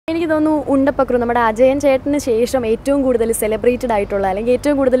എനിക്ക് തോന്നുന്നു ഉണ്ടപ്പക്രു നമ്മുടെ അജയൻ ചേട്ടന് ശേഷം ഏറ്റവും കൂടുതൽ സെലിബ്രേറ്റഡ് ആയിട്ടുള്ള അല്ലെങ്കിൽ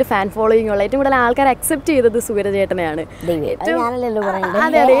ഏറ്റവും കൂടുതൽ ഫാൻ ഫോളോയിങ് ഉള്ള ഏറ്റവും കൂടുതൽ ആൾക്കാർ അക്സെപ്റ്റ് ചെയ്തത് സൂരജ് ചേട്ടനെയാണ്.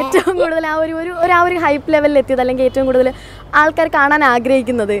 അതെ അതെ, ഏറ്റവും കൂടുതൽ ആ ഒരു ഹൈപ്പ് ലെവലിൽ എത്തിയത് അല്ലെങ്കിൽ ഏറ്റവും കൂടുതൽ ആൾക്കാർ കാണാൻ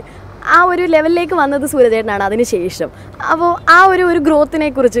ആഗ്രഹിക്കുന്നത് ആ ഒരു ലെവലിലേക്ക് വന്നത് സൂരജേട്ടനാണ് അതിനുശേഷം. അപ്പോൾ ആ ഒരു ഗ്രോത്തിനെ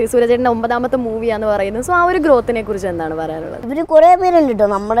കുറിച്ച്, സൂരജേട്ടൻ്റെ 9ാമത്തെ മൂവിയാന്ന് പറയുന്നത്, സോ ആ ഒരു ഗ്രോത്തിനെ കുറിച്ച് എന്താണ് പറയാനുള്ളത്? ഇവർ കുറേ പേരുണ്ട് കേട്ടോ,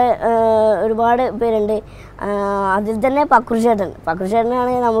 നമ്മുടെ ഒരുപാട് പേരുണ്ട്. അതിൽ തന്നെ പക്രു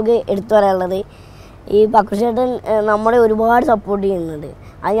ചേട്ടനാണ് നമുക്ക് എടുത്തു പറയാനുള്ളത്. ഈ പക്രു ചേട്ടൻ നമ്മളെ ഒരുപാട് സപ്പോർട്ട് ചെയ്യുന്നുണ്ട്.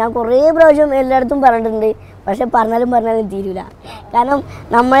 അത് ഞാൻ കുറേ പ്രാവശ്യം എല്ലായിടത്തും പറഞ്ഞിട്ടുണ്ട്, പക്ഷെ പറഞ്ഞാലും തീരില്ല. കാരണം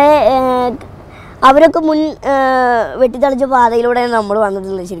നമ്മളെ അവരൊക്കെ വെട്ടിത്തളിച്ച പാതയിലൂടെയാണ് നമ്മൾ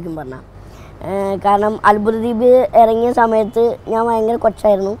വന്നിട്ടുള്ളത് ശരിക്കും പറഞ്ഞാൽ. കാരണം അത്ഭുതദ്വീപ് ഇറങ്ങിയ സമയത്ത് ഞാൻ ഭയങ്കര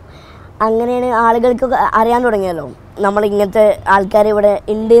കൊച്ചായിരുന്നു. അങ്ങനെയാണ് ആളുകൾക്കൊക്കെ അറിയാൻ തുടങ്ങിയല്ലോ നമ്മളിങ്ങനത്തെ ആൾക്കാർ ഇവിടെ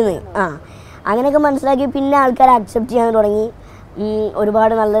ഉണ്ടെന്ന്. അങ്ങനെയൊക്കെ മനസ്സിലാക്കി പിന്നെ ആൾക്കാർ അക്സെപ്റ്റ് ചെയ്യാൻ തുടങ്ങി.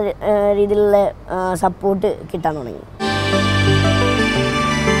 ഒരുപാട് നല്ല രീതിയിലുള്ള സപ്പോർട്ട് കിട്ടാൻ തുടങ്ങി.